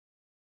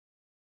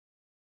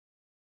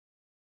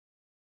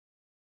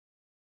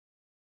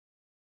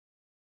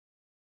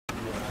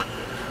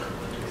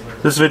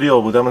This video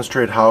will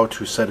demonstrate how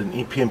to set an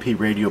ePMP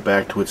radio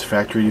back to its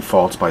factory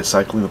defaults by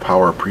cycling the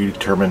power a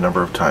predetermined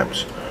number of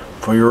times.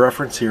 For your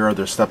reference, here are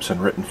the steps in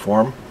written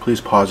form.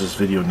 Please pause this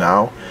video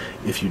now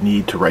if you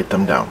need to write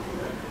them down.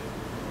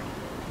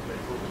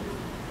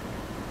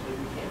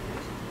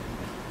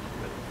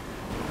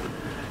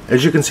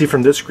 As you can see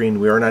from this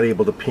screen, we are not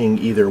able to ping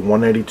either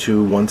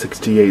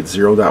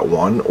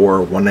 192.168.0.1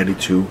 or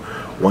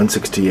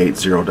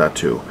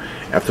 192.168.0.2.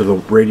 After the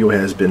radio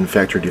has been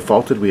factory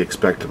defaulted, we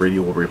expect the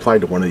radio will reply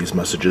to one of these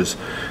messages,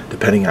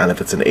 depending on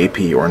if it's an AP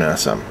or an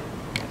SM.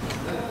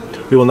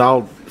 We will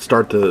now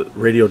start the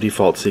radio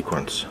default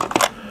sequence.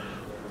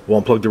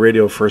 We'll unplug the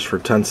radio first for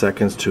 10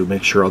 seconds to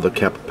make sure all the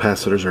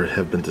capacitors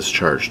have been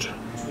discharged.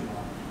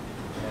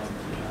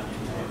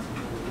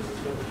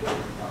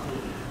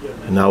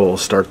 And now we'll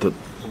start the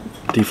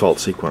default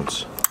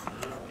sequence.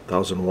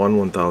 1001,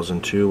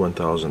 1002,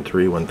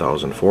 1003,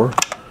 1004.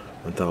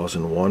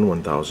 1001,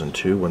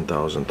 1002,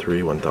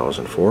 1003,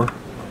 1004.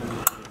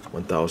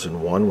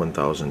 1001,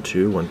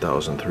 1002,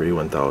 1003,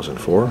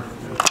 1004.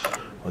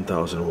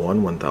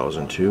 1001,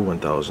 1002,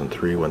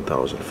 1003,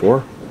 1004.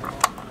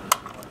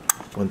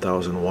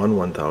 1001,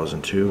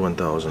 1002,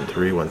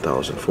 1003,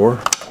 1004.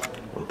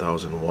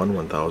 1001,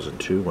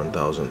 1002,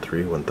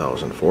 1003,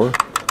 1004.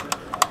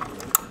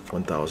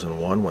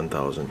 1001,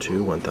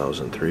 1002,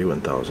 1003,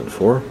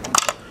 1004.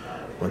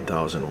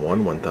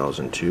 1001,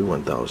 1002,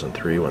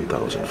 1003,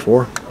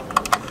 1004.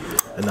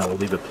 And now we'll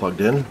leave it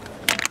plugged in.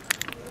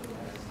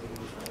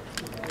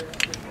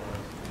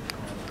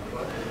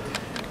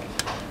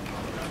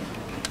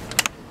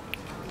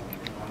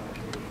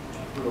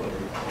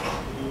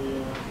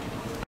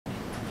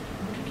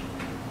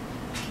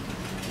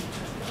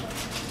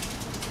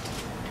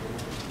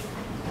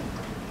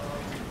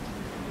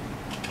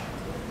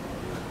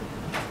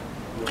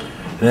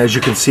 And as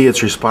you can see,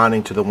 it's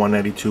responding to the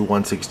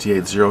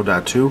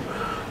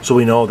 192.168.0.2, so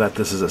we know that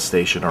this is a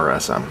station or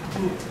SM.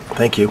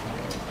 Thank you.